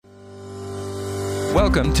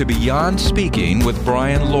Welcome to Beyond Speaking with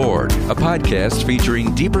Brian Lord, a podcast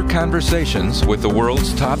featuring deeper conversations with the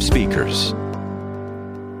world's top speakers.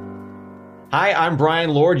 Hi, I'm Brian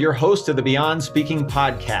Lord, your host of the Beyond Speaking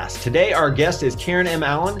podcast. Today, our guest is Karen M.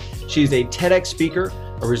 Allen. She's a TEDx speaker,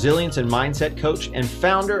 a resilience and mindset coach, and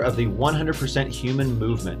founder of the 100% Human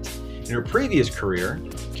Movement. In her previous career,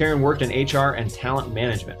 Karen worked in HR and talent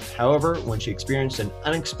management. However, when she experienced an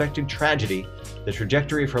unexpected tragedy, the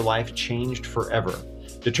trajectory of her life changed forever.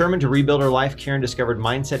 Determined to rebuild her life, Karen discovered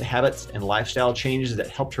mindset habits and lifestyle changes that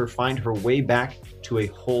helped her find her way back to a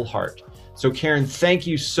whole heart. So Karen, thank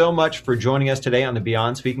you so much for joining us today on the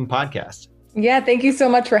Beyond Speaking podcast. Yeah, thank you so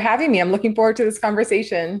much for having me. I'm looking forward to this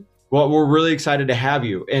conversation. Well, we're really excited to have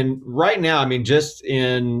you. And right now, I mean, just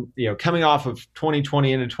in, coming off of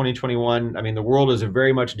 2020 into 2021, I mean, the world is a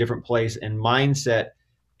very much different place and mindset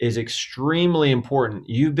is extremely important.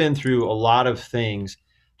 You've been through a lot of things.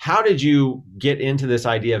 How did you get into this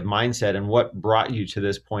idea of mindset and what brought you to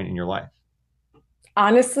this point in your life?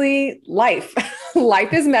 Honestly, life.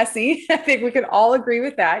 Life is messy. I think we can all agree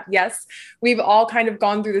with that. Yes, we've all kind of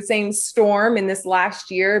gone through the same storm in this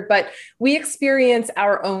last year, but we experience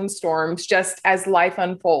our own storms just as life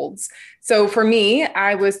unfolds. So for me,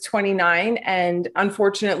 I was 29 and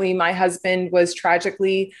unfortunately my husband was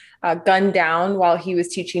tragically gunned down while he was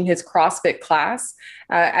teaching his CrossFit class.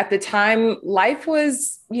 At the time, life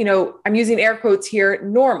was, I'm using air quotes here,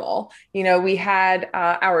 normal. We had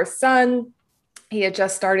our son. He had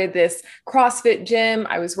just started this CrossFit gym.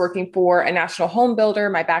 I was working for a national home builder.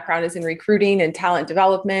 My background is in recruiting and talent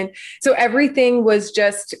development. So everything was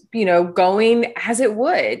just, going as it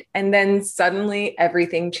would. And then suddenly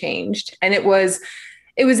everything changed. And it was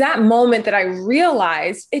that moment that I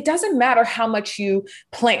realized it doesn't matter how much you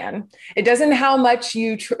plan. It doesn't how much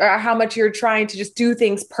you're trying to just do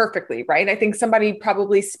things perfectly, right? I think somebody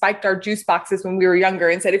probably spiked our juice boxes when we were younger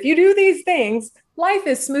and said, if you do these things, life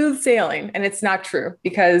is smooth sailing. And it's not true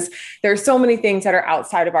because there are so many things that are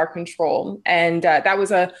outside of our control. And that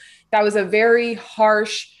was a very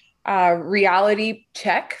harsh reality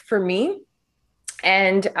check for me.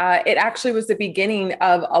 And it actually was the beginning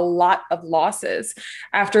of a lot of losses.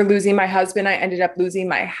 After losing my husband, I ended up losing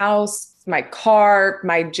my house, my car,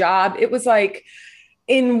 my job. It was like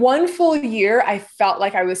in one full year, I felt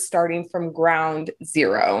like I was starting from ground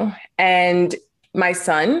zero. And my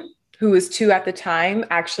son, who was 2 at the time,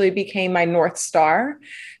 actually became my North Star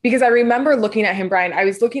because I remember looking at him, Brian. I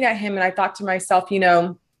was looking at him and I thought to myself,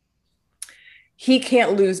 he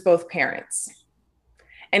can't lose both parents.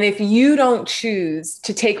 And if you don't choose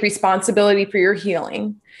to take responsibility for your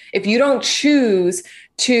healing, if you don't choose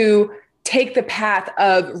to take the path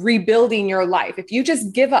of rebuilding your life, if you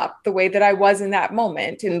just give up the way that I was in that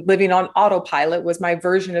moment and living on autopilot was my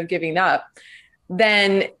version of giving up,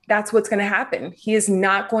 then that's what's going to happen. He is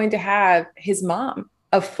not going to have his mom,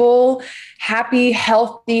 a full, happy,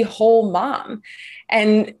 healthy, whole mom.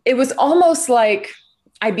 And it was almost like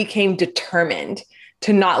I became determined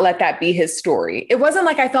to not let that be his story. It wasn't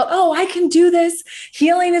like I thought, oh, I can do this.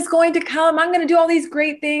 Healing is going to come. I'm going to do all these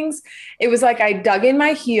great things. It was like I dug in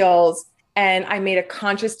my heels and I made a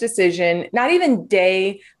conscious decision, not even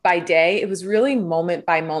day by day. It was really moment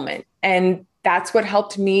by moment. And that's what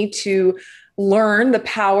helped me to learn the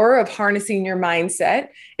power of harnessing your mindset.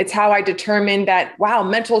 It's how I determined that, wow,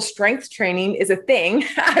 mental strength training is a thing.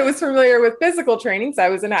 I was familiar with physical training, so I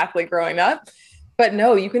was an athlete growing up. But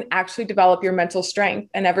no, you can actually develop your mental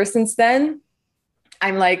strength. And ever since then,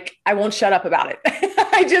 I'm like, I won't shut up about it.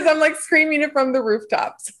 I'm like screaming it from the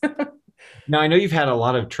rooftops. Now, I know you've had a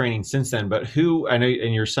lot of training since then, but I know,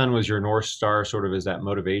 and your son was your North Star sort of as that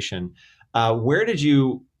motivation. Where did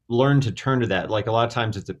you learn to turn to that? Like a lot of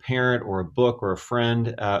times it's a parent or a book or a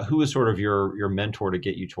friend. Who was sort of your mentor to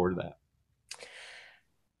get you toward that?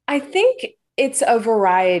 I think it's a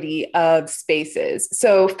variety of spaces.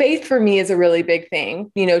 So faith for me is a really big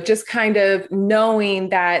thing, just kind of knowing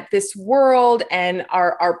that this world and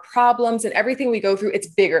our problems and everything we go through, it's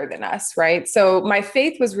bigger than us, right? So my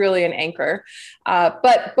faith was really an anchor.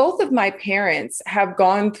 But both of my parents have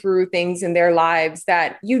gone through things in their lives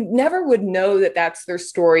that you never would know that that's their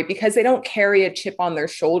story because they don't carry a chip on their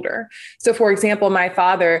shoulder. So for example, my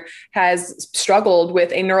father has struggled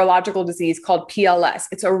with a neurological disease called PLS.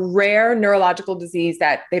 It's a rare neurological disease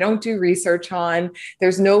that they don't do research on.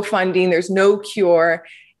 There's no funding, there's no cure.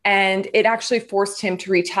 And it actually forced him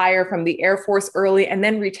to retire from the Air Force early and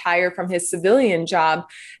then retire from his civilian job.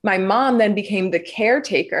 My mom then became the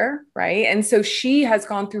caretaker, right? And so she has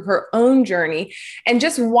gone through her own journey and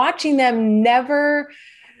just watching them never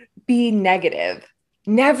be negative,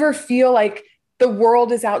 never feel like the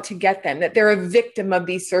world is out to get them, that they're a victim of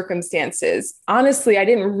these circumstances. Honestly, I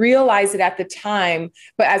didn't realize it at the time,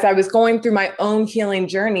 but as I was going through my own healing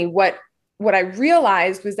journey, what I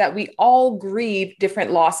realized was that we all grieve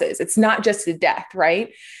different losses. It's not just a death,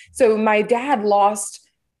 right? So my dad lost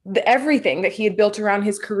everything that he had built around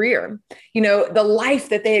his career, the life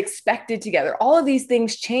that they expected together, all of these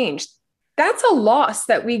things changed. That's a loss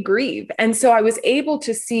that we grieve. And so I was able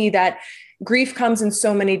to see that grief comes in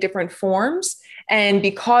so many different forms. And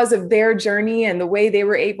because of their journey and the way they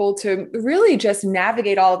were able to really just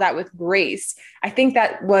navigate all of that with grace, I think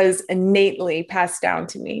that was innately passed down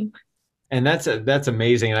to me. And that's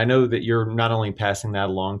amazing. And I know that you're not only passing that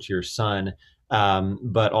along to your son,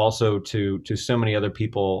 but also to so many other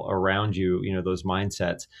people around you, those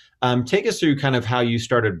mindsets. Take us through kind of how you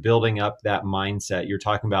started building up that mindset. You're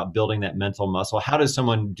talking about building that mental muscle. How does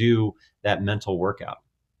someone do that mental workout?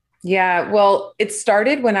 Yeah, well, it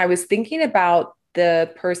started when I was thinking about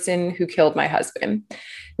the person who killed my husband.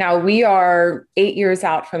 Now we are 8 years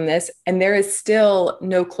out from this, and there is still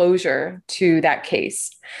no closure to that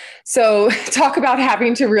case. So talk about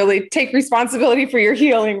having to really take responsibility for your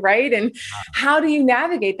healing, right? And how do you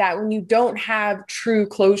navigate that when you don't have true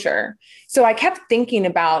closure? So I kept thinking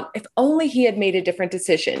about, if only he had made a different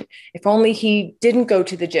decision, if only he didn't go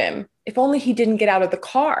to the gym, if only he didn't get out of the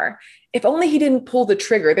car, if only he didn't pull the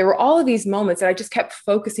trigger. There were all of these moments that I just kept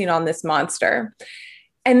focusing on this monster.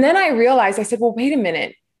 And then I realized, I said, well, wait a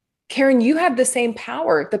minute, Karen, you have the same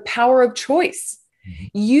power, the power of choice. Mm-hmm.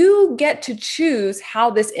 You get to choose how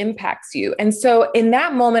this impacts you. And so in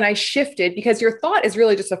that moment, I shifted, because your thought is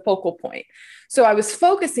really just a focal point. So I was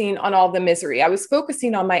focusing on all the misery. I was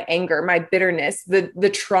focusing on my anger, my bitterness,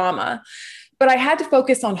 the trauma, but I had to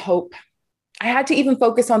focus on hope. I had to even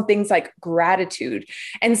focus on things like gratitude.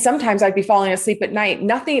 And sometimes I'd be falling asleep at night.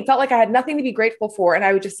 It felt like I had nothing to be grateful for. And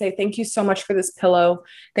I would just say, thank you so much for this pillow.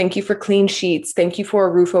 Thank you for clean sheets. Thank you for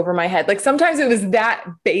a roof over my head. Like sometimes it was that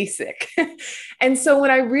basic. And so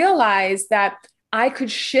when I realized that I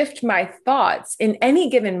could shift my thoughts in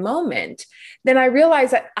any given moment, then I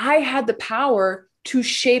realized that I had the power to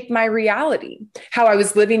shape my reality, how I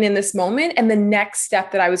was living in this moment and the next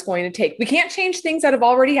step that I was going to take. We can't change things that have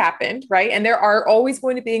already happened, right? And there are always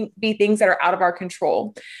going to be things that are out of our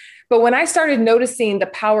control. But when I started noticing the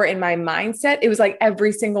power in my mindset, it was like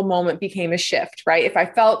every single moment became a shift, right? If I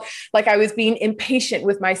felt like I was being impatient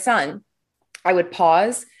with my son, I would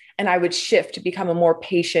pause and I would shift to become a more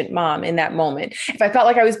patient mom in that moment. If I felt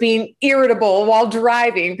like I was being irritable while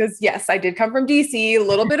driving, because yes, I did come from DC, a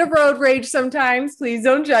little bit of road rage sometimes, please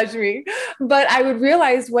don't judge me. But I would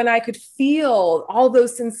realize when I could feel all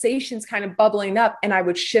those sensations kind of bubbling up, and I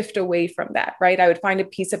would shift away from that, right? I would find a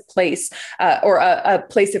place or a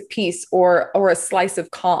place of peace or a slice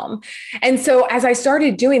of calm. And so as I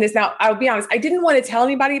started doing this, now I'll be honest, I didn't want to tell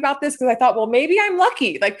anybody about this because I thought, well, maybe I'm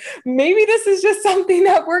lucky. Like maybe this is just something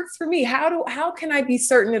that works for me. How can I be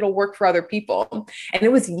certain it'll work for other people? And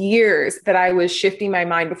it was years that I was shifting my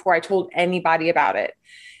mind before I told anybody about it.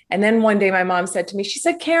 And then one day my mom said to me, she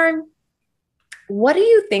said, Karen, what do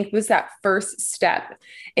you think was that first step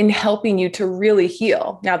in helping you to really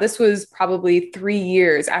heal? Now, this was probably 3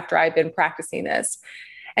 years after I'd been practicing this.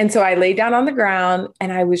 And so I lay down on the ground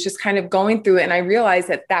and I was just kind of going through it. And I realized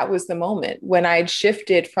that that was the moment when I'd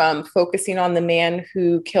shifted from focusing on the man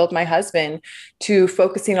who killed my husband to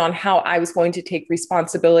focusing on how I was going to take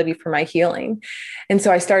responsibility for my healing. And so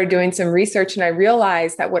I started doing some research and I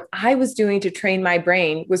realized that what I was doing to train my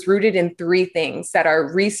brain was rooted in 3 things that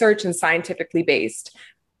are research and scientifically based: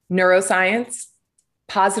 neuroscience,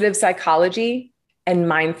 positive psychology, and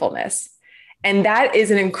mindfulness. And that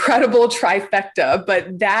is an incredible trifecta,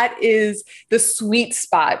 but that is the sweet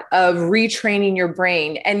spot of retraining your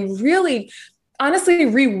brain and really, honestly,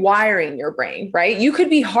 rewiring your brain, right? You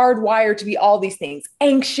could be hardwired to be all these things: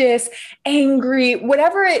 anxious, angry,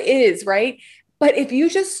 whatever it is, right? But if you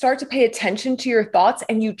just start to pay attention to your thoughts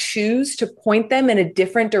and you choose to point them in a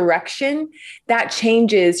different direction, that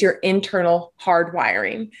changes your internal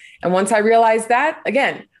hardwiring. And once I realized that,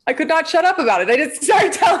 again, I could not shut up about it. I just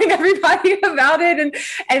started telling everybody about it.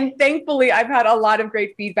 And thankfully, I've had a lot of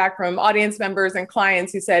great feedback from audience members and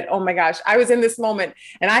clients who said, oh my gosh, I was in this moment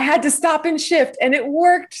and I had to stop and shift and it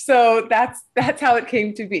worked. So that's how it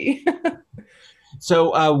came to be.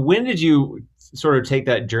 So when did you sort of take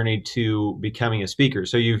that journey to becoming a speaker?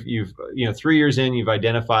 So you've 3 years in, you've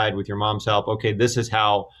identified with your mom's help, okay, this is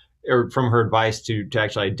how, or from her advice to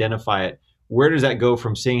actually identify it. Where does that go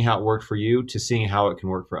from seeing how it worked for you to seeing how it can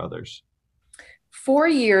work for others? 4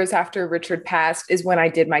 years after Richard passed is when I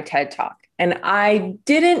did my TED Talk. And I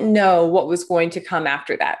didn't know what was going to come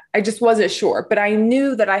after that. I just wasn't sure, but I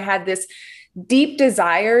knew that I had this deep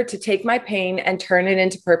desire to take my pain and turn it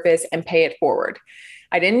into purpose and pay it forward.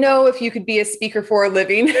 I didn't know if you could be a speaker for a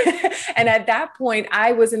living. And at that point,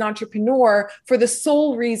 I was an entrepreneur for the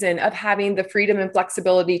sole reason of having the freedom and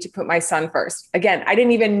flexibility to put my son first. Again, I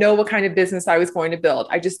didn't even know what kind of business I was going to build.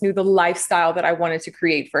 I just knew the lifestyle that I wanted to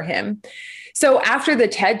create for him. So after the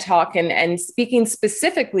TED Talk and speaking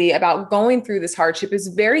specifically about going through this hardship, is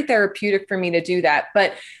very therapeutic for me to do that.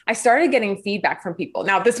 But I started getting feedback from people.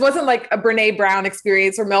 Now, this wasn't like a Brene Brown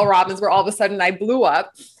experience or Mel Robbins where all of a sudden I blew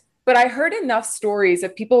up. But I heard enough stories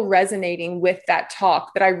of people resonating with that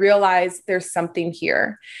talk that I realized there's something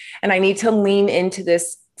here. And I need to lean into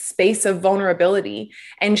this space of vulnerability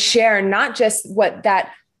and share not just what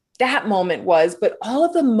that moment was, but all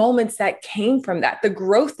of the moments that came from that, the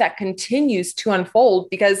growth that continues to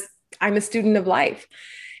unfold because I'm a student of life.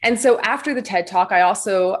 And so after the TED Talk, I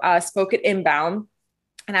also spoke at Inbound.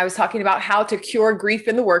 And I was talking about how to cure grief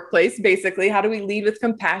in the workplace. Basically, how do we lead with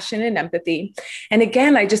compassion and empathy? And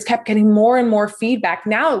again, I just kept getting more and more feedback.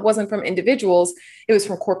 Now it wasn't from individuals, it was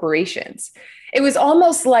from corporations. It was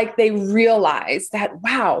almost like they realized that,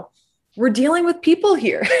 wow, we're dealing with people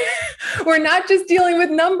here. We're not just dealing with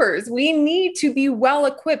numbers. We need to be well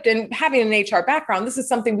equipped. And having an HR background, this is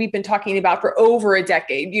something we've been talking about for over a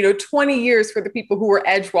decade, 20 years for the people who were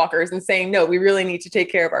edge walkers and saying, no, we really need to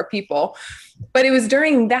take care of our people. But it was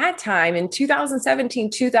during that time in 2017,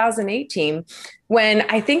 2018, when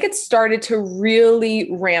I think it started to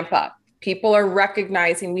really ramp up. People are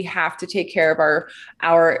recognizing we have to take care of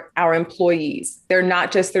our employees. They're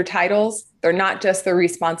not just their titles. They're not just their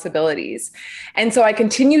responsibilities. And so I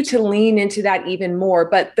continue to lean into that even more.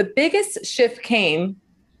 But the biggest shift came,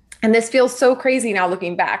 and this feels so crazy now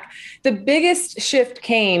looking back, the biggest shift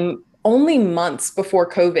came only months before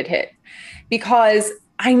COVID hit, because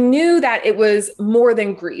I knew that it was more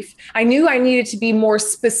than grief. I knew I needed to be more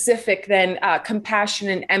specific than compassion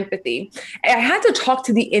and empathy. I had to talk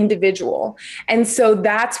to the individual. And so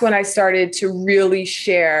that's when I started to really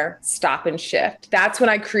share Stop and Shift. That's when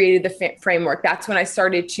I created the framework. That's when I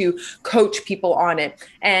started to coach people on it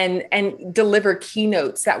and deliver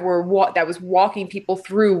keynotes that was walking people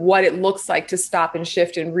through what it looks like to stop and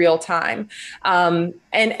shift in real time. And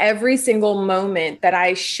every single moment that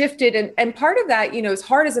I shifted, and part of that,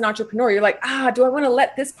 is hard as an entrepreneur. You're like, do I want to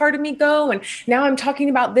let this part of me go? And now I'm talking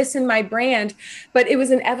about this in my brand, but it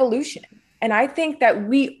was an evolution. And I think that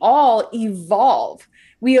we all evolve.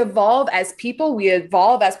 We evolve as people, we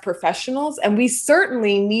evolve as professionals, and we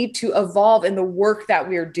certainly need to evolve in the work that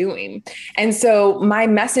we're doing. And so my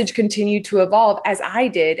message continued to evolve as I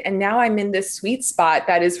did. And now I'm in this sweet spot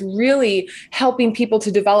that is really helping people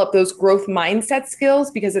to develop those growth mindset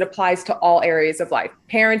skills, because it applies to all areas of life: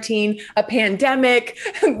 parenting, a pandemic,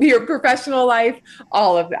 your professional life,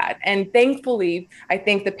 all of that. And thankfully, I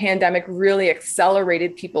think the pandemic really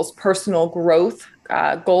accelerated people's personal growth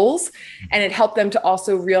goals, and it helped them to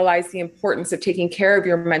also realize the importance of taking care of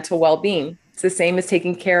your mental well-being. It's the same as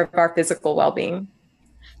taking care of our physical well-being.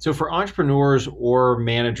 So for entrepreneurs or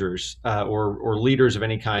managers or leaders of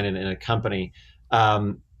any kind in a company,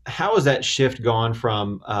 how has that shift gone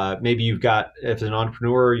from maybe you've got, as an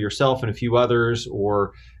entrepreneur yourself and a few others,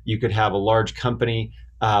 or you could have a large company,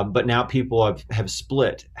 but now people have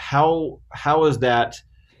split. How is that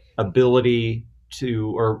ability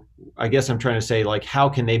to, or I guess I'm trying to say, like, how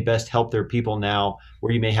can they best help their people now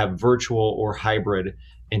where you may have virtual or hybrid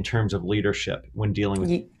in terms of leadership when dealing with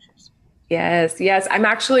issues? Yes. I'm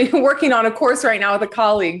actually working on a course right now with a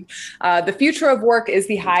colleague. The future of work is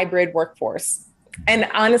the hybrid workforce. And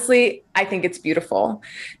honestly, I think it's beautiful,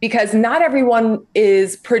 because not everyone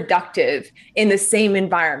is productive in the same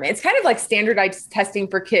environment. It's kind of like standardized testing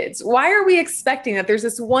for kids. Why are we expecting that there's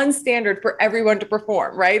this one standard for everyone to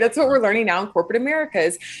perform, right? That's what we're learning now in corporate America,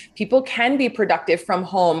 is people can be productive from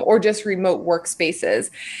home or just remote workspaces.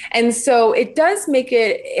 And so it does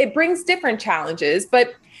it brings different challenges,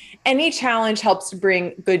 but any challenge helps to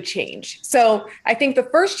bring good change. So I think the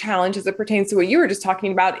first challenge, as it pertains to what you were just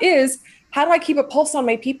talking about, is how do I keep a pulse on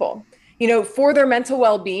my people? For their mental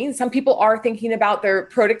well-being. Some people are thinking about their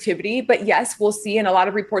productivity, but yes, we'll see, and a lot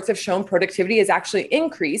of reports have shown productivity has actually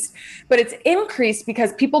increased, but it's increased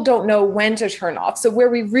because people don't know when to turn off. So where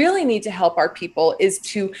we really need to help our people is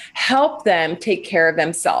to help them take care of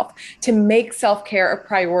themselves, to make self-care a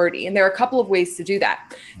priority. And there are a couple of ways to do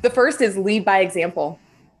that. The first is lead by example.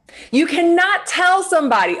 You cannot tell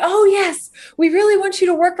somebody, oh, yes, we really want you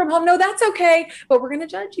to work from home. No, that's okay, but we're going to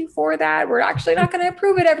judge you for that. We're actually not going to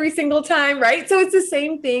approve it every single time, right? So it's the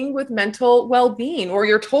same thing with mental well-being or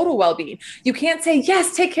your total well-being. You can't say,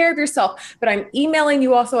 yes, take care of yourself, but I'm emailing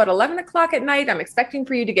you also at 11 o'clock at night. I'm expecting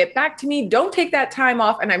for you to get back to me. Don't take that time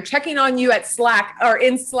off. And I'm checking on you at Slack or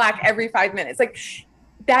in Slack every 5 minutes. Like,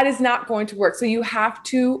 that is not going to work. So you have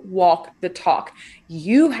to walk the talk.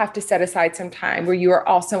 You have to set aside some time where you are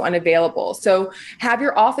also unavailable. So have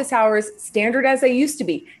your office hours standard as they used to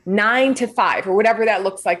be, 9 to 5 or whatever that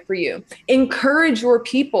looks like for you. Encourage your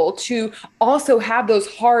people to also have those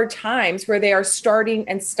hard times where they are starting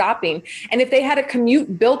and stopping. And if they had a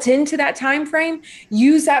commute built into that time frame,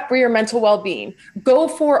 use that for your mental well-being. Go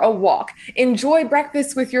for a walk, enjoy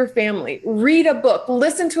breakfast with your family, read a book,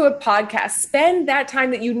 listen to a podcast, spend that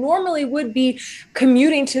time that you normally would be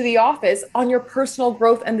commuting to the office on your personal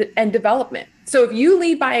growth and development. So if you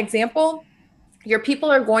lead by example, your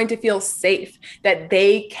people are going to feel safe that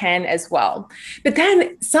they can as well. But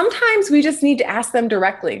then sometimes we just need to ask them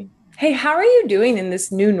directly, hey, how are you doing in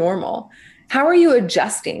this new normal? How are you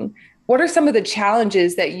adjusting? What are some of the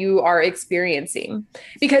challenges that you are experiencing?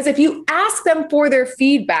 Because if you ask them for their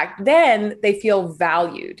feedback, then they feel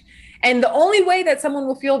valued. And the only way that someone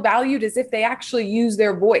will feel valued is if they actually use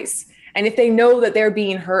their voice and if they know that they're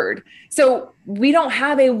being heard. So we don't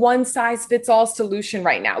have a one size fits all solution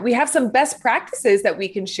right now. We have some best practices that we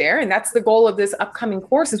can share. And that's the goal of this upcoming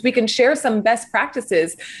course is we can share some best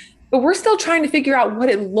practices, but we're still trying to figure out what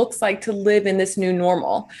it looks like to live in this new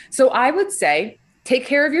normal. So I would say, take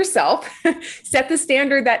care of yourself, set the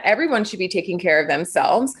standard that everyone should be taking care of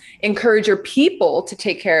themselves, encourage your people to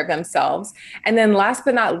take care of themselves. And then last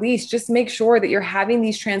but not least, just make sure that you're having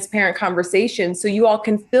these transparent conversations so you all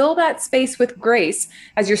can fill that space with grace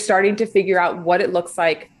as you're starting to figure out what it looks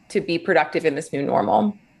like to be productive in this new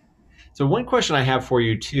normal. So one question I have for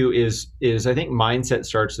you too is I think mindset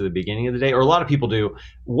starts at the beginning of the day, or a lot of people do.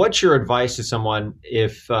 What's your advice to someone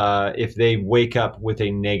if they wake up with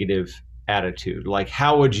a negative attitude? Like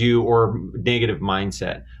how would you, or negative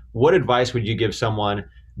mindset, what advice would you give someone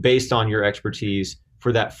based on your expertise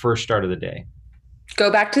for that first start of the day? Go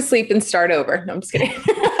back to sleep and start over. No, I'm just kidding.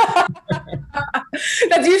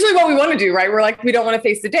 That's usually what we want to do, right? We're like, we don't want to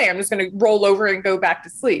face the day. I'm just going to roll over and go back to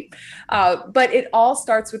sleep. But it all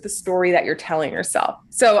starts with the story that you're telling yourself.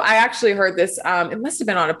 So I actually heard this, it must have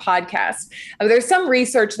been on a podcast. There's some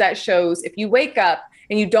research that shows if you wake up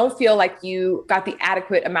and you don't feel like you got the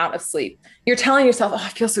adequate amount of sleep, you're telling yourself, oh, I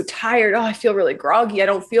feel so tired. Oh, I feel really groggy. I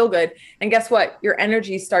don't feel good. And guess what? Your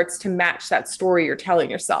energy starts to match that story you're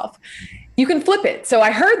telling yourself. You can flip it. So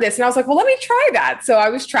I heard this and I was like, well, let me try that. So I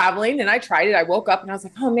was traveling and I tried it. I woke up and I was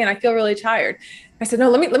like, oh man, I feel really tired. I said, no,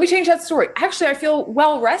 let me change that story. Actually, I feel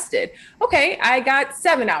well rested. Okay, I got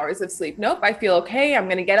 7 hours of sleep. Nope, I feel okay. I'm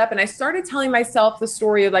going to get up. And I started telling myself the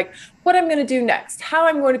story of like what I'm going to do next, how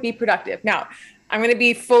I'm going to be productive. Now, I'm going to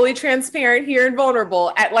be fully transparent here and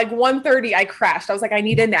vulnerable. At like 1:30, I crashed. I was like, I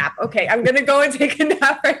need a nap. Okay, I'm going to go and take a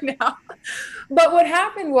nap right now. But what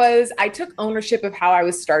happened was I took ownership of how I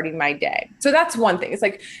was starting my day. So that's one thing. It's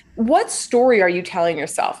like, what story are you telling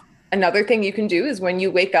yourself? Another thing you can do is when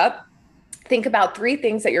you wake up, think about 3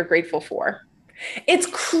 things that you're grateful for. It's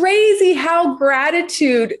crazy how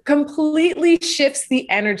gratitude completely shifts the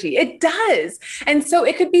energy. It does. And so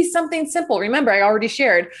it could be something simple. Remember, I already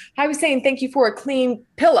shared, I was saying thank you for a clean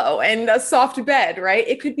pillow and a soft bed, right?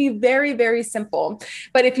 It could be very, very simple.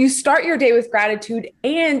 But if you start your day with gratitude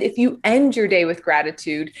and if you end your day with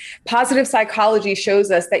gratitude, positive psychology shows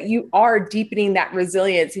us that you are deepening that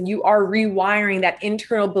resilience and you are rewiring that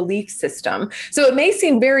internal belief system. So it may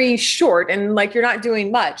seem very short and like you're not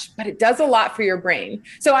doing much, but it does a lot for your brain.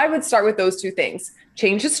 So I would start with those 2 things.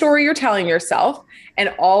 Change the story you're telling yourself and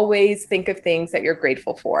always think of things that you're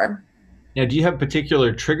grateful for. Now, do you have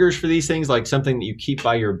particular triggers for these things, like something that you keep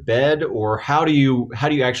by your bed, or how do you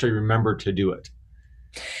actually remember to do it?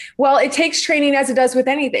 Well, it takes training as it does with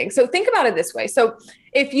anything. So think about it this way. So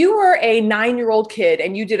if you were a 9-year-old kid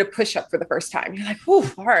and you did a push-up for the first time, you're like, oh,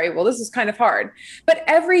 all right, well, this is kind of hard. But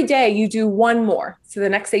every day you do 1 more. So the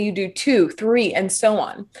next day you do 2, 3, and so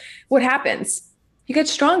on. What happens? You get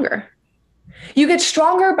stronger. You get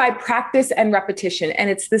stronger by practice and repetition. And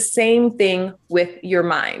it's the same thing with your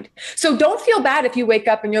mind. So don't feel bad if you wake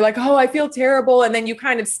up and you're like, oh, I feel terrible. And then you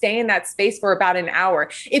kind of stay in that space for about an hour.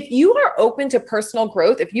 If you are open to personal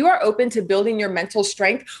growth, if you are open to building your mental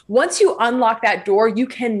strength, once you unlock that door, you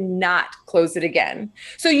cannot close it again.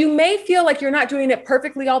 So you may feel like you're not doing it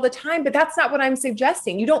perfectly all the time, but that's not what I'm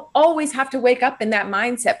suggesting. You don't always have to wake up in that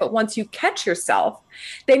mindset. But once you catch yourself,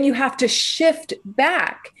 then you have to shift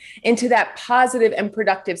back into that positive and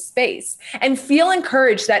productive space. And feel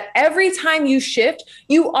encouraged that every time you shift,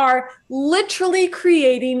 you are literally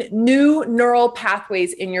creating new neural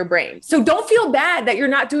pathways in your brain. So don't feel bad that you're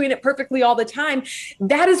not doing it perfectly all the time.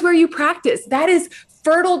 That is where you practice. That is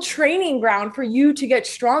fertile training ground for you to get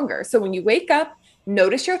stronger. So when you wake up,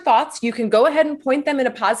 notice your thoughts. You can go ahead and point them in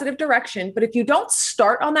a positive direction. But if you don't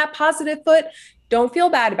start on that positive foot, don't feel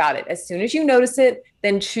bad about it. As soon as you notice it,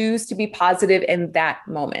 then choose to be positive in that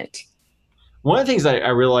moment. One of the things I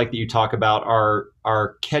really like that you talk about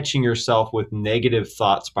are catching yourself with negative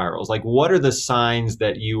thought spirals. Like, what are the signs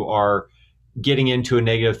that you are getting into a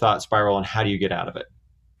negative thought spiral, and how do you get out of it?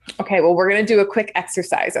 Okay, well, we're going to do a quick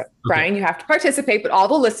exercise. Brian, you have to participate, but all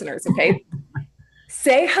the listeners, okay?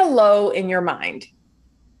 Say hello in your mind.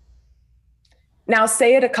 Now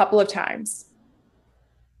say it a couple of times.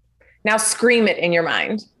 Now scream it in your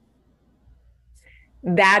mind.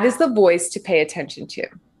 That is the voice to pay attention to.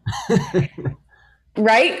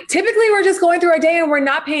 Right? Typically, we're just going through our day and we're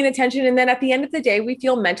not paying attention. And then at the end of the day, we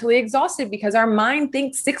feel mentally exhausted because our mind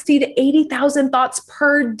thinks 60 to 80,000 thoughts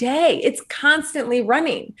per day. It's constantly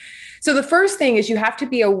running. So the first thing is you have to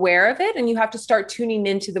be aware of it and you have to start tuning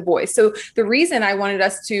into the voice. So the reason I wanted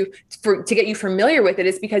us to get you familiar with it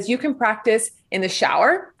is because you can practice in the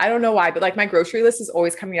shower. I don't know why, but like my grocery list is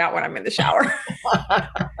always coming out when I'm in the shower.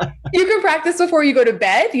 You can practice before you go to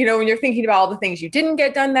bed, you know, when you're thinking about all the things you didn't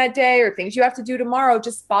get done that day or things you have to do tomorrow,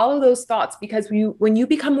 just follow those thoughts because when you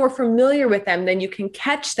become more familiar with them, then you can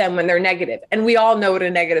catch them when they're negative. And we all know what a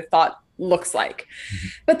negative thought looks like. Mm-hmm.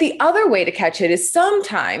 But the other way to catch it is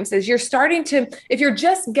sometimes as you're starting to, if you're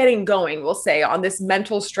just getting going, we'll say on this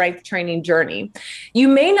mental strength training journey, you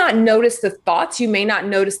may not notice the thoughts, you may not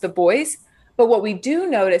notice the voice, but what we do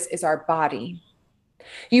notice is our body.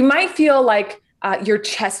 You might feel like your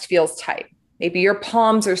chest feels tight. Maybe your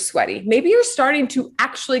palms are sweaty. Maybe you're starting to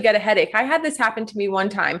actually get a headache. I had this happen to me one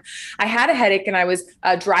time. I had a headache and I was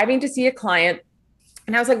driving to see a client.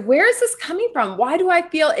 And I was like, where is this coming from? Why do I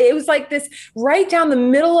feel it was like this right down the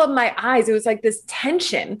middle of my eyes? It was like this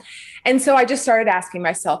tension. And so I just started asking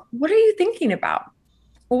myself, what are you thinking about?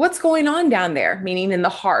 Well, what's going on down there? Meaning in the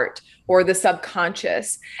heart or the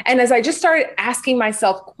subconscious. And as I just started asking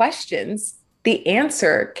myself questions, the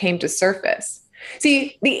answer came to surface.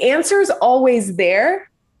 See, the answer is always there.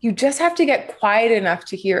 You just have to get quiet enough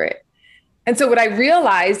to hear it. And so what I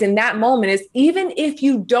realized in that moment is even if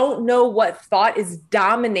you don't know what thought is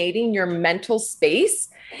dominating your mental space,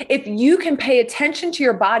 if you can pay attention to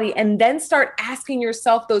your body and then start asking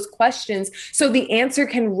yourself those questions so the answer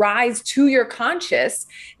can rise to your conscious,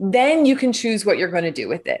 then you can choose what you're going to do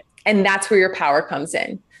with it. And that's where your power comes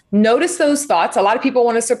in. Notice those thoughts. A lot of people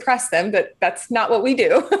want to suppress them, but that's not what we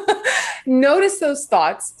do. Notice those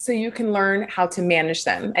thoughts so you can learn how to manage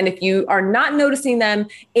them. And if you are not noticing them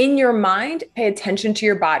in your mind, pay attention to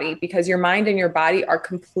your body because your mind and your body are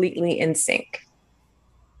completely in sync.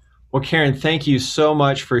 Well, Karen, thank you so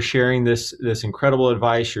much for sharing this incredible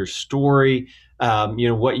advice, your story,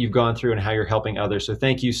 what you've gone through and how you're helping others. So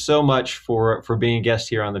thank you so much for being a guest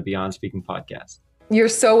here on the Beyond Speaking podcast. You're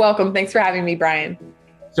so welcome. Thanks for having me, Brian.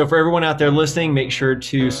 So for everyone out there listening, make sure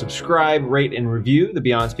to subscribe, rate, and review the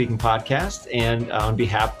Beyond Speaking podcast. And on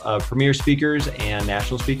behalf of premier speakers and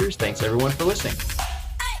national speakers, thanks everyone for listening.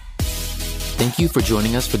 Thank you for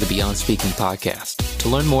joining us for the Beyond Speaking podcast. To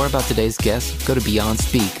learn more about today's guest, go to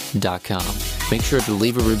BeyondSpeak.com. Make sure to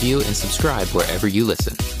leave a review and subscribe wherever you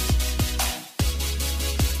listen.